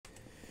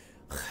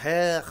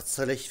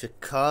Herzlich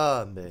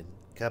willkommen,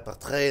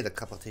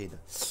 Kapitäne.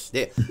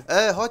 Nee,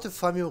 heute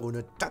fahren wir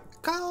ohne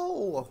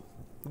Takao.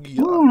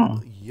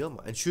 Ja, ja,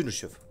 ein schönes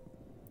Schiff.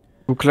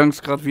 Du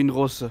klangst gerade wie ein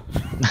Russe.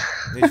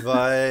 Ich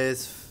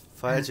weiß,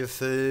 falscher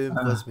Film,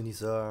 lass mich nicht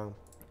sagen.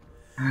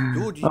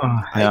 Jo, die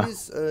eine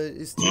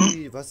ist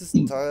die, was ist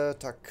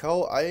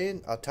Takao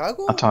ein?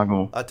 Atago?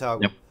 Atago.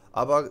 Atago. Ja.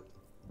 Aber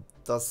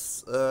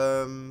das,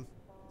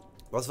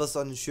 was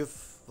an dem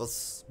Schiff,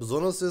 was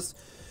besonders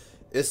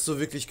ist so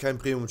wirklich kein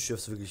Premium-Schiff,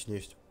 so wirklich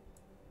nicht.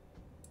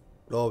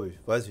 Glaube ich,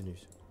 weiß ich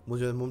nicht. Muss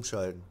ich dann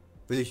umschalten.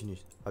 Will ich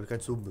nicht. Habe ich kein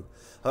Zubehör.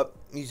 Einer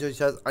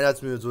hat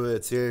es mir so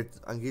erzählt,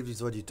 angeblich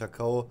soll die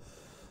Takao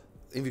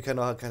irgendwie kein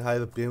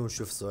halbes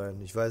Premium-Schiff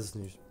sein. Ich weiß es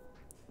nicht.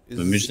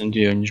 Für mich sind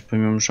die ja nicht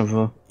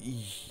Premium-Schiffe.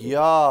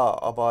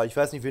 Ja, aber ich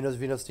weiß nicht,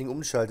 wen das Ding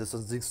umschaltet,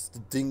 dass das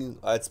Ding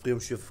als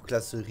Premium-Schiff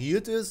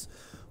klassifiziert ist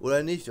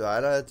oder nicht.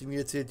 Einer hat mir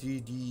erzählt,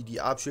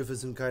 die Abschiffe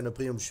sind keine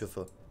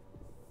Premium-Schiffe.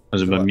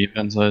 Also bei mir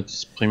werden sie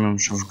als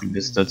Premium-Schiff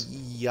gelistet.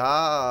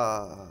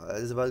 Ja,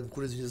 also war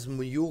gut, dass ich das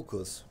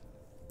Miyokos.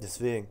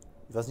 Deswegen.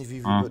 Ich weiß nicht,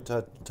 wie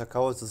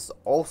Takao das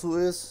auch so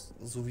ist.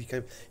 So wie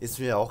kein. Ist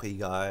mir auch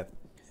egal.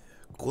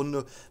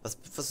 Grunde,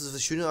 was ist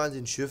das Schöne an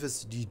dem Schiff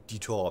ist, die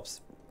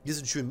Torps. Die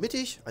sind schön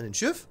mittig an dem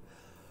Schiff.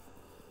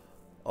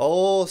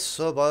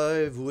 Außer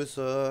bei, wo ist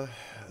er?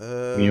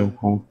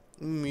 Miyoko.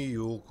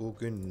 Miyoko,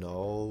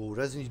 genau.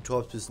 Da sind die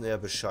Torps ein bisschen eher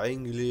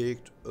bescheiden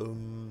gelegt.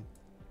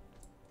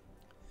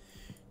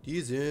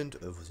 Die sind,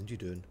 wo sind die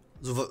denn?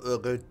 So,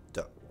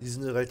 da. Die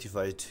sind relativ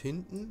weit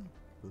hinten.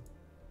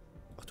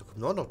 Ach, da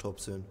kommen auch noch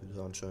Torps hin,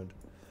 anscheinend.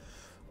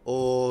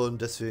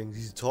 Und deswegen,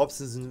 diese Torps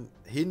sind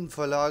hinten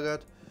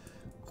verlagert.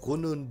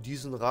 Grunde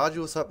diesen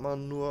Radius hat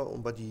man nur,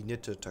 und bei die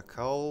nette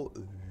Takao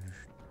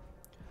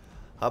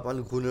hat man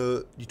im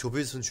Grunde, die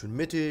Torpedos sind schön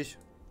mittig.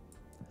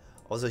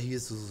 Außer hier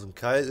ist es so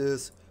kalt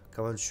ist,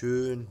 kann man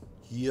schön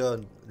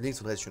hier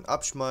links und rechts schön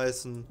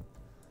abschmeißen.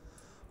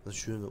 Das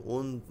Schöne.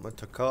 Und mein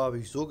Takao habe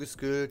ich so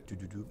geskillt.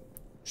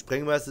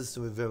 Sprengmeister ist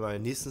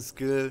mein nächsten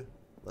Skill,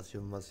 was ich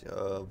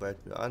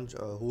bald mir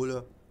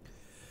hole.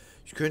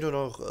 Ich könnte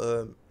noch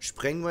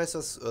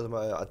Sprengmeisters, also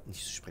mal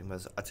nicht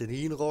Sprengmeister,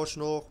 Artillerienrausch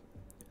noch.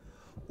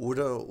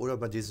 Oder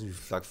bei diesem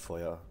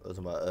Flakfeuer.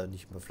 Also mal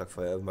nicht mal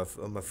Flakfeuer, mal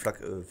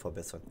Flak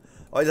verbessern.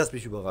 Aber ich lasse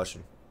mich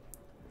überraschen.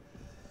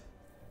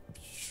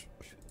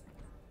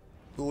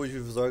 So, ich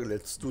würde sagen,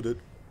 let's do that.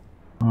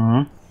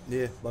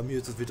 Ne, bei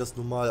mir wird das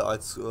normal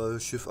als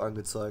Schiff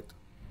angezeigt.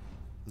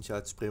 Nicht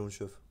als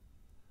Premium-Schiff.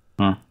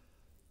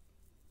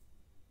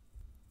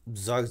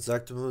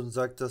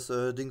 Sagt das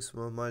Dings,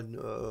 mein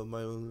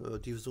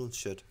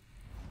Divisionschat.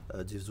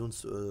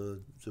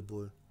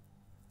 Divisionssymbol.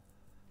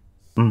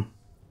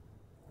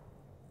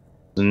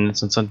 In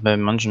letzter Zeit bei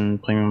manchen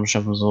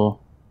Premium-Schiffen so.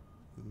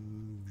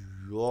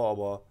 Ja,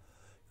 aber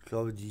ich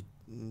glaube, die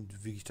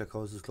wirklich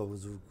Takao ist, glaube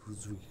ich,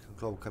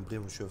 kein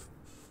Premium-Schiff.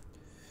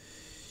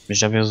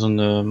 Ich habe ja so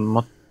eine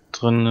Mod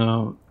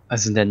drin,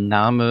 also der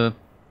Name,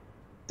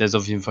 der ist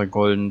auf jeden Fall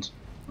golden,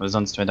 weil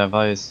sonst wer da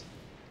weiß.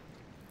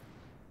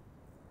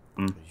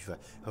 Ich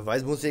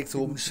weiß, muss ich extra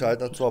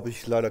umschalten, dazu habe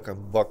ich leider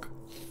keinen Bock.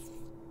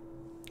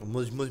 Dann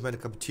muss ich meine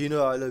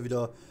Kapitäne alle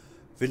wieder,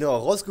 wenn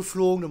auch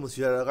rausgeflogen, dann muss ich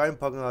wieder da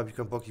reinpacken, dann habe ich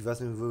keinen Bock. Ich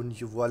weiß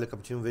nicht, wo alle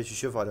Kapitäne und welche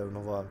Schiffe alle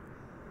noch waren.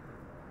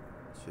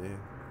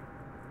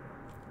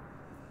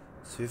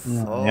 CV,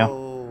 ja.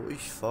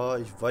 ich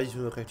weiß, ich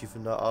nur relativ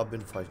in der A bin,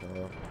 fahre ich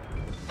nachher.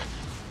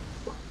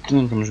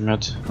 Dann komm ich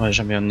mit, weil ich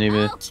habe ja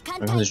Nebel.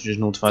 Dann kann ich dich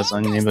notfalls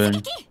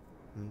einnebeln.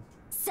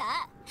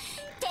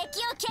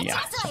 Ja,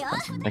 ich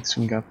hab einen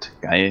Wechsel gehabt.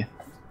 Geil.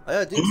 Ah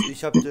ja, Dings,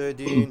 ich habe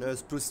den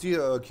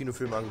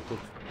Kinofilm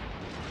angeguckt.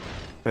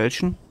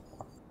 Welchen?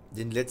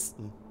 Den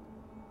letzten.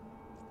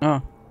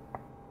 Ah.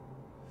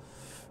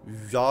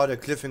 Ja, der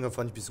Cliffhanger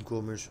fand ich ein bisschen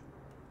komisch.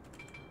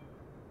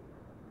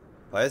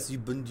 Weißt du,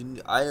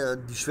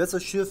 die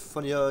Schwesterschiff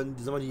von ihr,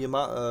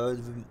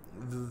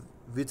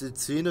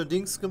 WC10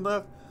 Dings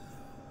gemacht.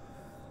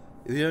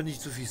 Ich will ja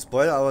nicht zu viel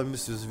spoilern, aber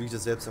müsst ihr wirklich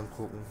das selbst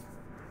angucken.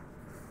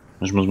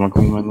 Ich muss mal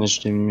gucken, wenn ich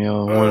den mir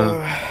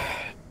hole.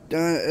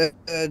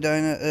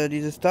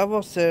 Diese Star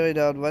Wars Serie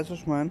da, du weißt, was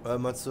ich meine?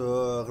 Meinst du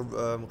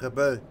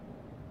Rebell?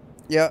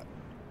 Ja.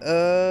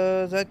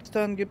 Seit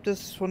gestern gibt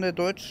es von der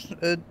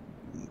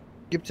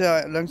gibt's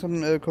ja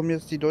langsam, kommen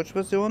jetzt die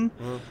Deutsch-Version.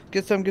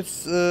 Gestern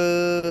gibt's,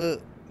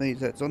 nee,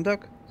 seit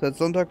Sonntag. Seit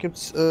Sonntag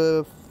gibt's,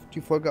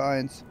 die Folge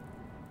 1.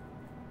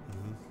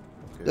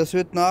 Okay. Das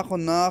wird nach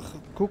und nach,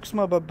 guck's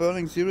mal bei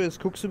Burning Series,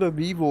 guck's über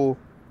Vivo.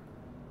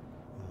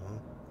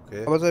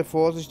 Okay. Aber sei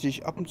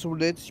vorsichtig, ab und zu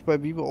lädt sich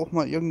bei Vivo auch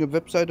mal irgendeine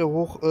Webseite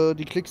hoch,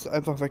 die klickst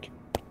einfach weg.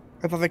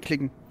 Einfach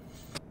wegklicken.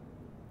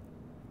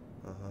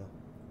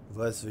 Du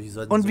weißt, welche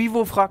Seite. Und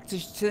Vivo fragt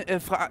sich,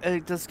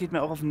 das geht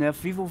mir auch auf den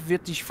Nerv, Vivo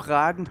wird dich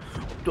fragen,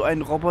 ob du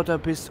ein Roboter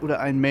bist oder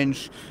ein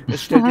Mensch.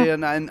 Es stellt dir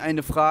dann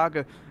eine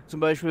Frage. Zum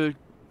Beispiel,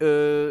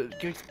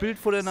 kriegst Bild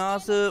vor der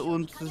Nase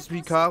und das ist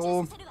wie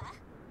Karo.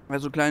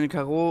 Also kleine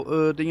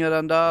Karo-Dinger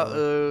dann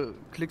da,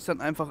 klickst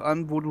dann einfach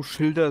an, wo du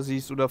Schilder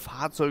siehst oder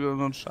Fahrzeuge oder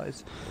so ein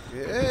Scheiß.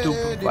 Okay. Du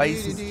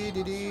weißt es.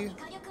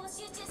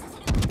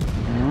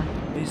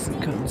 lesen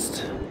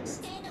kannst.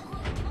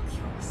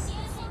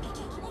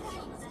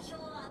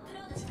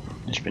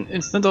 Ich bin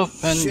instant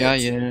offen, Shit.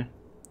 geil.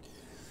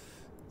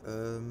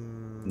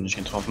 Nicht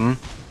getroffen.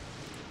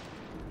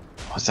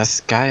 Oh, ist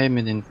das geil,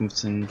 mit den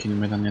 15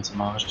 Kilometern jetzt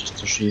mal richtig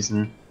zu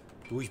schießen.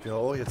 Du, ich bin ja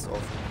auch jetzt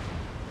offen.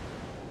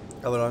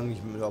 Aber dann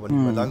nicht, aber nicht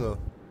mehr lange.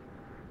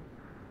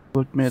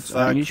 Wollt mir jetzt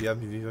Fuck, eigentlich. wir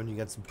haben die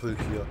ganzen Pulk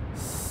hier.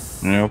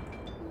 Ja.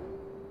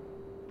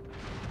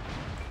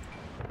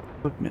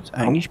 Wollt mir jetzt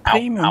eigentlich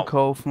Premium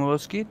kaufen, aber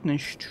es geht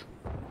nicht.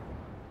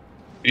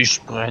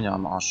 Ich brenne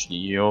am Arsch,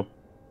 jo.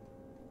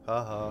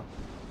 Haha.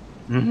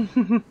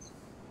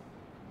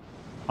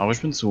 Aber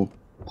ich bin zu.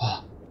 Oh.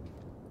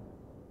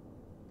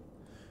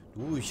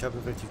 Du, ich habe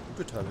relativ gut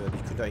getan werden.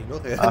 Ich könnte eigentlich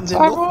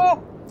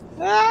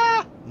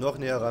noch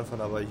näher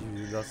ranfahren, aber ich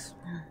lass.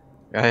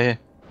 Geil.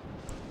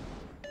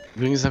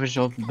 Übrigens habe ich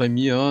auch bei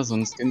mir so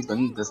ein Skin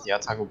drin, dass die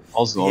Takao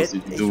auch so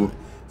aussieht wie du.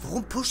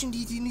 Warum pushen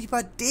die nicht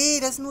bei D?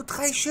 Das sind nur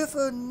 3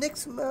 Schiffe,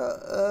 nix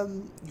mehr.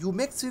 New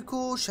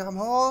Mexico,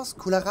 Charmhorse,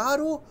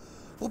 Colorado.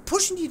 Warum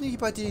pushen die nicht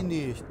bei denen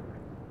nicht?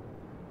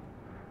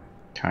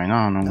 Keine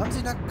Ahnung. Da haben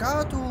sie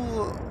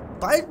Nagato,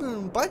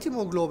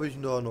 Baltimore, glaube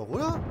ich, da noch,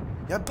 oder?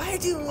 Ja,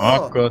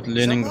 Baltimore! Oh Gott,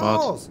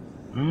 Leningrad.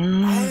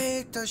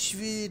 Alter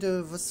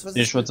Schwede, was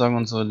Ich würde sagen,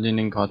 unser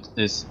Leningrad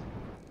ist.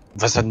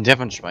 Was hat denn der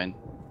für ein Schwein?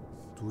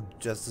 Du,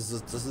 das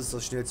ist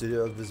das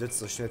schnellste,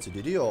 besetzt das schnellste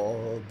DD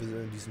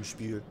in diesem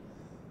Spiel.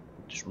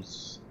 Ich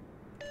muss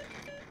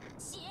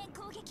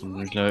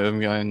mich da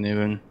irgendwie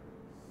einnebeln,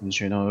 wenn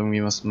ich wieder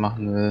irgendwie was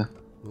machen will.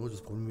 Nur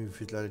das Problem, mir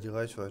fehlt leider die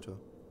Reichweite.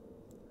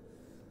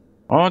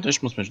 Und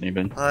ich muss mich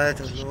nebeln.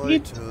 Alter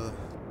Leute,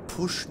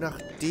 push nach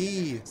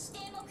D.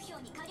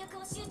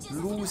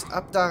 Los,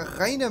 ab da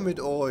rein mit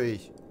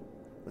euch.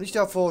 Und nicht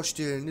davor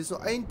stellen. Das ist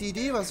nur ein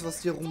DD, was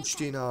die hier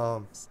rumstehen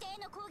haben.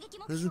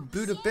 Das sind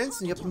blöde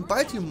Benson. Ich hab einen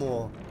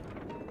Baltimore.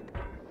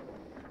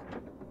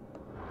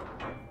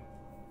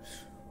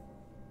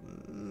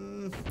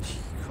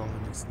 Ich komme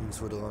nirgends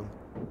so dran.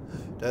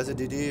 Da ist der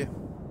DD.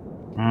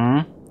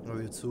 Mhm. Aber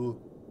wieder zu.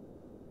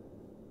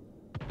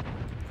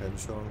 Keine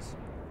Chance.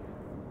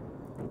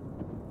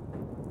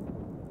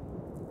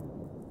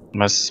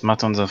 Was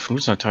macht unser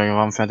Flugzeugträger?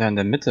 Warum fährt er in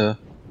der Mitte?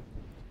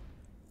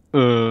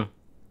 Der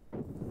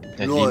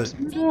Lol.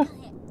 Lebensmittel?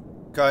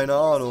 Keine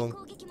Ahnung.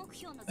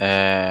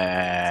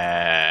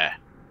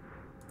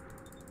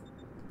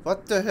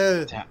 What the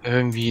hell? Der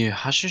irgendwie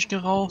Haschisch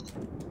geraucht?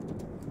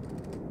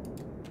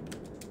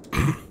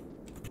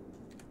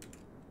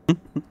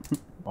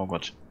 Oh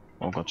Gott.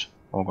 Oh Gott.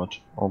 Oh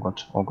Gott. Oh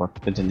Gott. Oh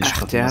Gott. Bitte nicht.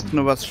 Ach, der hat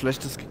nur was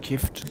Schlechtes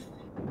gekifft.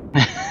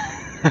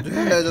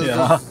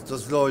 Ja,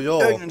 das glaube ich auch.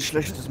 Irgendein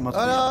schlechtes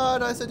Material.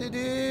 Da ist der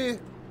DD.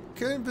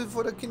 Killen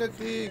bevor der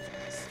Kinderkrieg.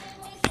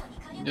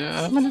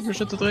 Ja, meine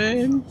Geschütze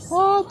drehen.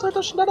 Oh, dreht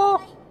das schneller.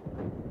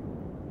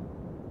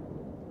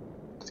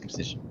 Das gibt's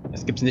nicht.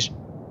 Das gibt's nicht.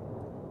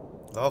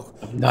 Auch.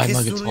 Nein, Kriegst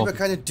mal du getroffen. lieber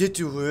keine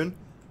Ditty-Höhen?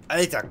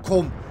 Alter,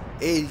 komm.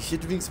 Ey, ich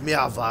hätte wenigstens mehr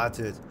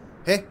erwartet.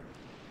 Hä?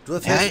 Du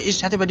hast Ja,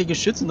 ich hatte bei die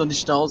Geschütze noch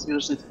nicht da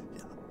ausgerüstet.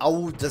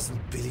 Au, das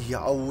sind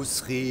billige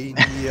Ausreden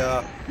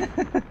hier.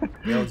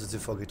 Ja, unser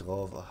TV geht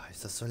drauf. Ach,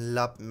 ist das so ein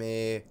Lappen,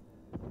 ey.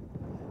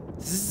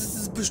 Das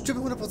ist bestimmt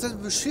 100%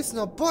 ein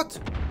beschissener Bot.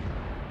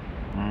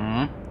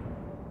 Mhm.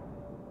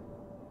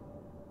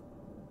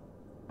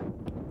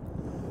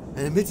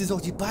 In der Mitte ist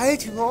auch die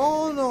Baltimore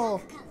auch noch.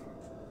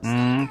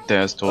 Mhm,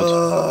 der ist tot.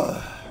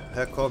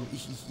 Ja komm,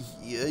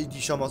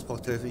 die Schamhaus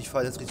braucht Hilfe. Ich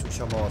fahre jetzt Richtung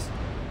Schamhaus.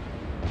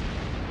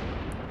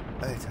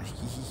 Alter,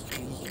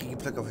 ich kriege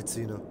Plack auf die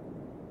Zähne.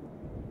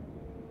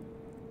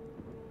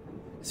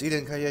 Das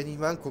Elend kann ich ja nicht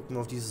mal angucken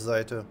auf diese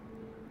Seite.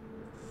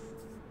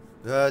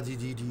 Ja,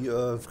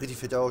 Freddy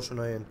fährt ja auch schon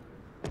dahin.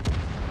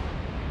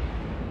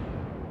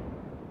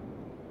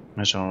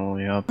 Na schau,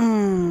 ja.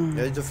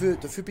 Ja, dafür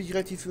bin ich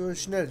relativ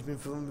schnell. Ich bin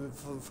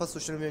fast so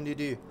schnell wie ein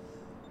DD.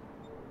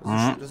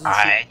 Das ist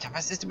Alter,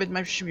 was ist denn mit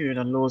meinem Spiel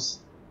wieder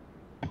los?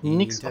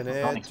 Nix, gar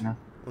Internet. nichts mehr.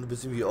 Und du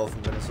bist irgendwie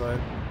offen, kann das sein?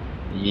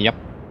 Ja. Ja.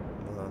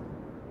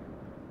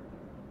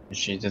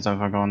 Ich steht jetzt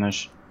einfach gar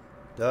nicht.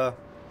 Da.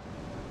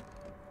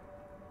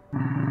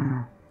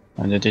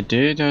 Und der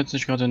DD, der hat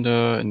sich gerade in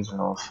der Insel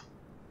auf.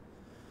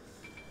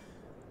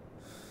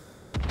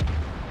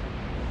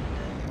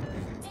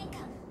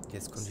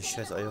 Jetzt kommt die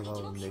scheiß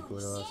Eierwaren weg,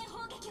 oder was?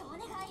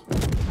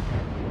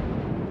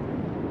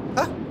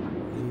 Ha!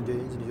 Der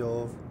Insel nicht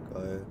auf.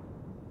 Geil.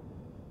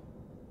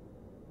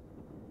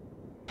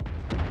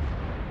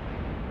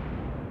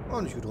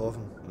 Oh, nicht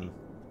getroffen.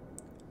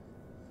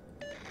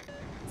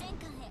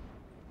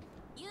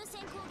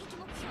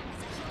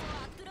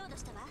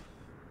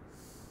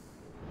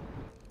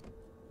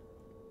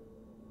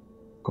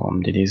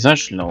 Komm, DD, sei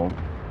schlau.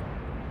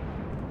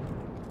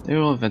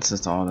 Der Witz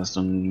ist auch, dass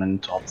du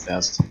einen Top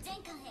fährst.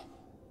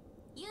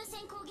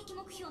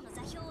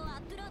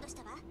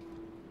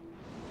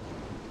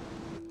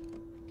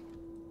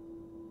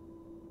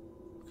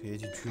 Okay,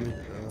 die Tür.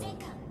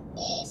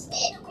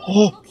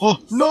 Oh,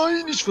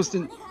 nein, ich wusste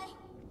den.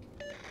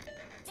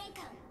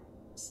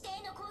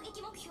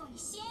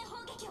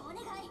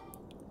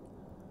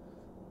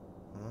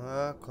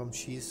 Ah, komm,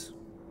 schieß.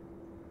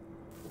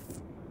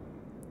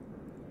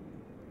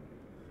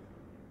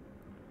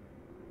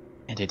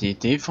 Ja, die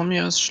Idee von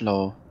mir ist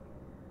schlau.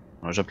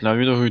 Aber ich hab gleich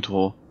wieder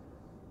Hydro.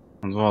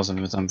 Und so sind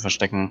wir jetzt am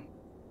Verstecken.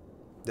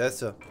 Der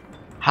ist ja.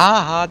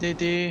 Haha,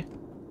 DD.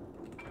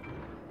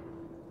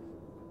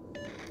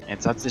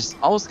 Jetzt hat sich's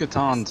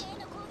ausgetarnt.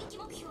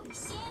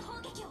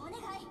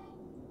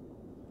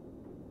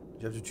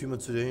 Ich habe die Tür mal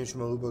zu der hin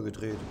schon mal rüber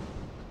gedreht.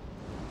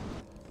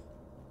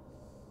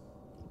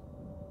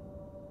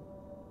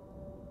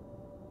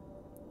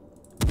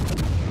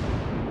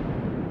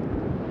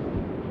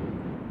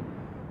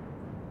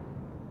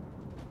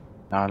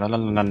 La la la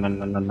la la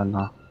la la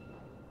la.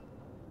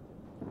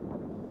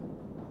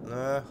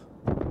 Na,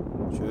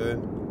 schön.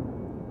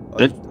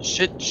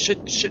 Shit.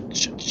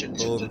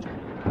 Oh.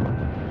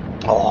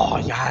 Oh,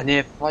 ja,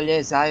 ne,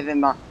 volle Salve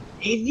mal.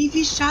 Ey, wie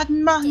viel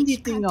Schaden machen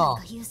die Dinger?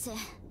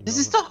 Das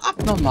ist doch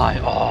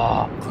abnormal.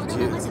 Oh.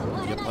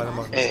 Die Japaner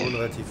machen schon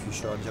relativ viel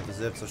Schaden. Ich habe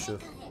selbst das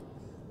Schiff.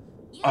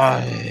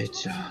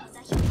 Alter.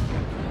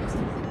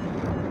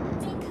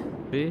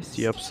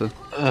 Warsips.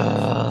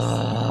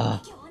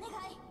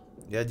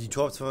 Ja, die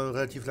Torps waren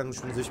relativ lange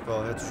schon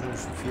sichtbar. Hätte schon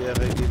 4 Jahre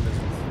gegeben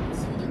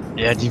müssen.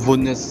 Ja, die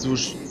wurden jetzt so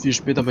viel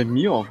später bei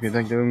mir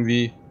aufgedeckt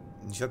irgendwie.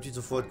 Ich habe die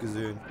sofort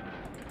gesehen.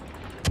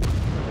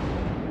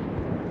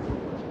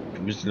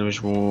 Du bist, glaube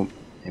ich, wo...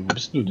 Hey, wo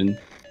bist du denn?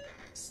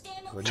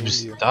 Du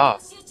bist Hier. da.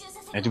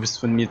 Ja, du bist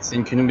von mir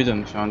 10 Kilometer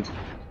entfernt.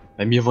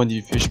 Bei mir waren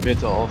die viel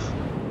später auf.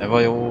 Er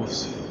war ja auf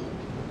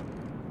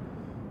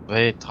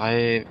 2,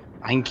 3,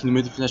 1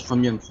 Kilometer vielleicht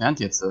von mir entfernt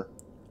jetzt.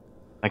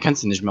 Da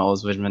kannst du nicht mehr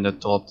ausweichen, wenn der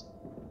dort.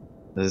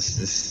 Das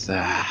ist.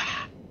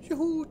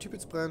 Juhu,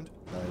 Tippets brennt.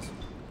 Nice.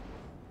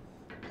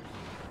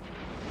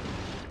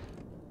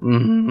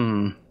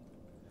 Mhm.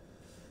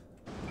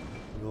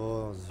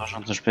 Ja, War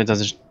schon zu spät, dass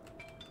ich.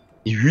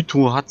 Die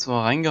Hydro hat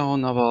zwar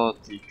reingehauen, aber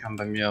die kam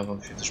bei mir aber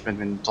viel zu spät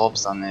mit den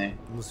Torps an, ey.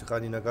 du musst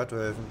gerade in Nagato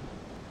helfen.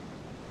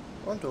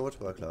 Und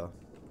tot, war klar.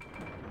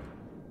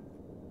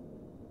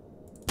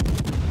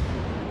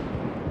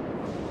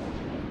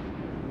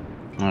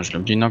 Ja, ich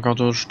glaube, die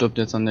Nagato stirbt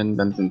jetzt an den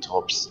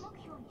Benton-Torps.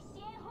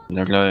 Wenn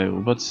der gleich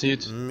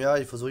rüberzieht. Ja,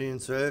 ich versuche ihnen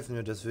zu helfen,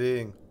 ja,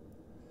 deswegen.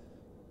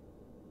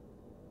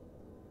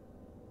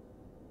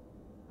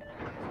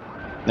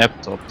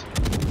 Laptop.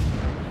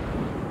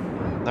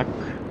 Zack.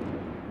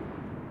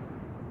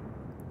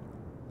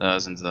 Da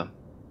sind sie.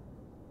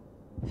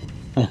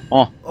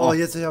 Oh,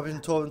 jetzt habe ich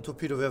einen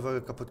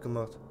Torpedowerfer kaputt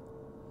gemacht.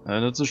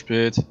 Nur zu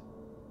spät.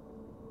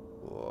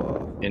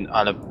 Boah. In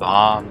alle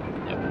Bahnen.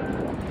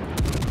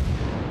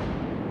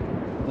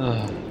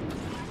 Ja.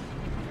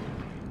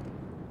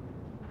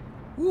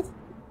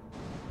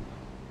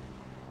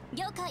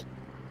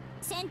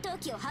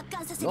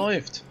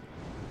 Läuft.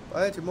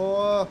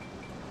 Baltimore!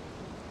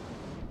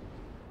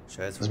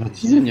 Scheiße, Was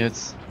macht die denn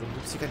jetzt? Warum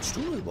gibt es hier keinen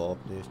Stuhl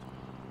überhaupt nicht?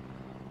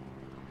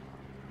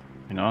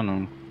 Keine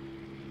Ahnung.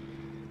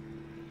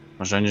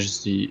 Wahrscheinlich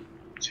ist die...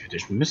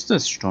 Theoretisch müsste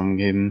es Sturm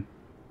geben.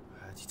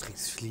 Die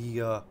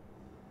Drecksflieger.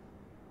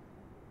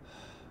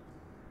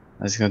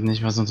 Weiß gerade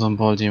nicht, was unser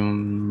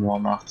Baltimore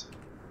macht.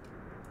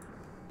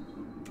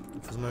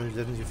 Ich versuche mal,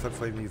 die Fuck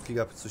vor ihm die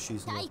Flieger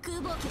abzuschießen.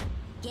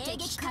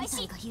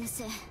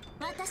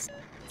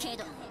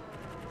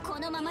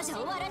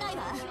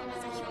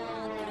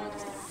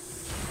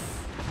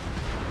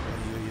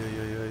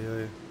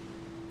 Uiuiuiui.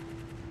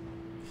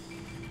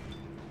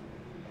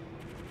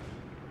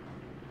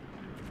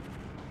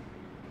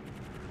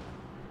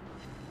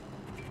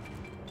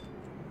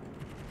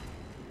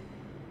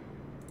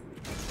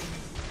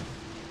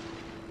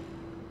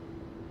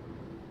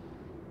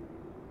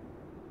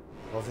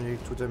 Hoffentlich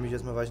tut er mich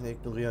erstmal weichen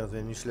ignorieren, das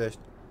wäre nicht schlecht.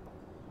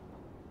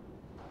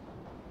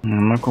 Ja,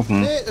 mal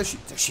gucken. Nee, der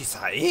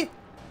schießt Hai?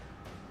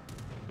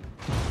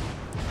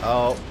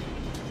 Au.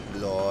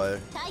 Lol.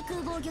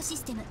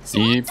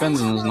 Die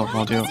Benson ist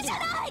noch hier.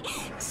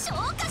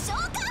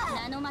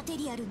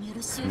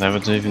 Der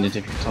wird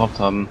definitiv getaucht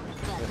haben.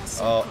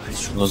 Oh,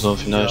 Oder so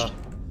vielleicht.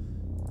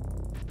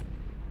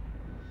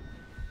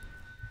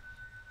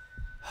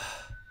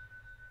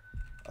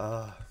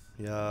 Ah,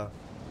 ja.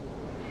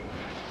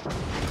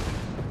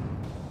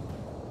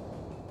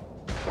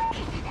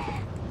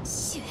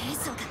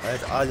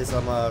 Halt alles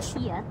am Arsch.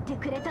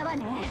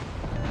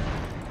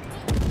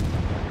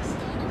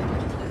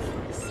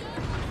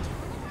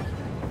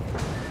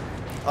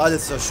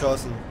 Alles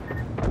zerschossen.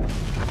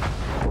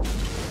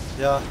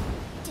 Ja.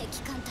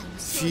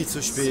 Viel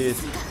zu spät.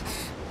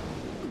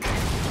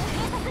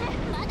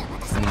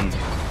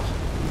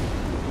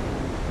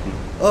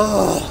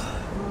 Oh,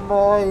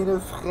 meine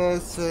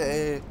Fresse,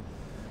 ey.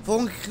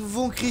 Warum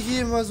krieg ich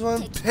immer so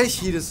ein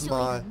Pech jedes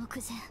Mal?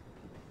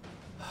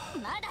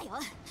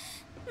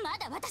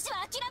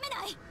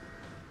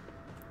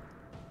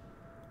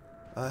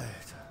 Alter.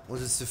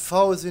 Und das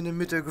TV ist in der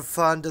Mitte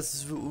gefahren, dass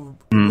es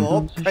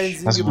überhaupt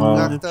keinen Sinn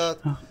gebracht hat.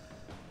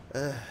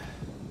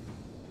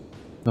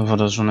 Da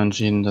wurde das schon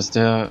entschieden, dass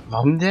der...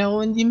 Warum der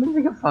in die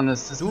Mitte gefahren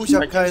ist? Das Du, ich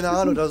habe keine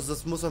Ahnung,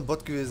 das muss ein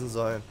Bot gewesen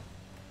sein.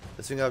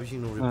 Deswegen habe ich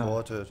ihn nur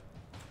reportet.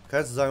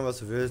 Kannst du sagen, was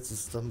du willst,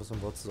 das muss ein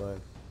Bot sein.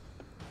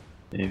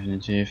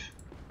 Definitiv.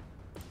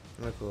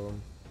 Na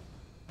komm.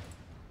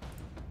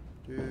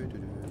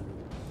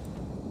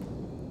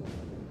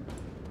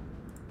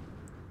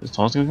 Bist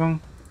du rausgegangen?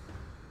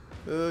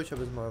 Ich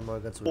habe jetzt mal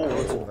ganz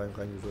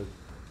reingedrückt.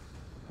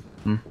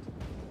 Hm.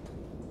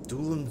 Du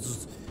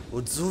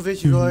und so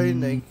welche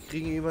Leute, ey,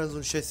 kriegen immer so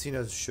ein Schätzchen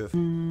als Schiff.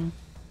 Mhm.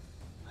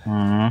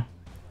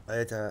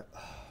 Alter,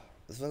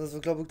 das war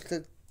glaube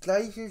ich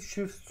gleiche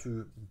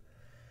Schiffstypen.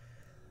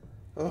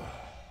 Oh,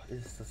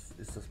 ist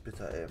das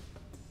bitter, ey.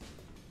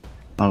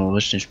 Aber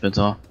richtig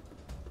bitter.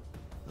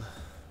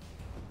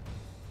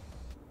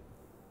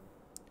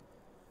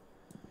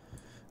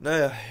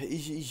 Naja,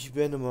 ich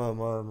beende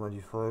mal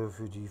die Folge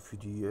für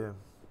die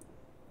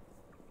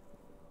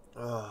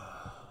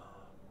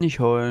Nicht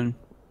heulen.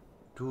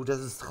 Du, das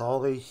ist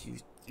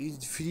traurig.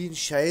 Für den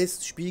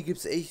scheiß Spiel gibt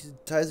es echt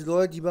teilweise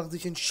Leute, die machen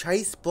sich einen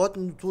scheiß Bot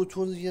und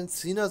tun sich einen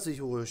Zehner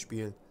sich hoch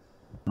spielen.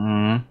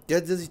 Mhm.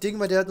 Ich denke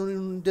mal, der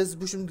ist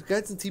bestimmt im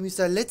ganzen Team ist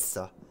der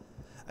Letzter.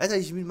 Alter,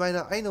 ich mit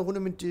meiner eine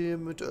Runde mit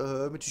dem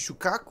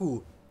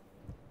Shukaku.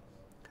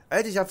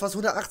 Alter, ich habe fast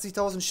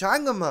 180.000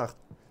 Schaden gemacht.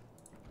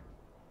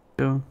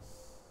 Ja.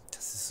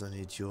 Das ist so ein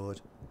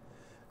Idiot.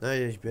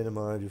 Naja, ich beende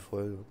mal die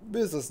Folge.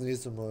 Bis das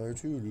nächste Mal.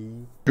 Tschüss.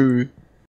 Tschüss.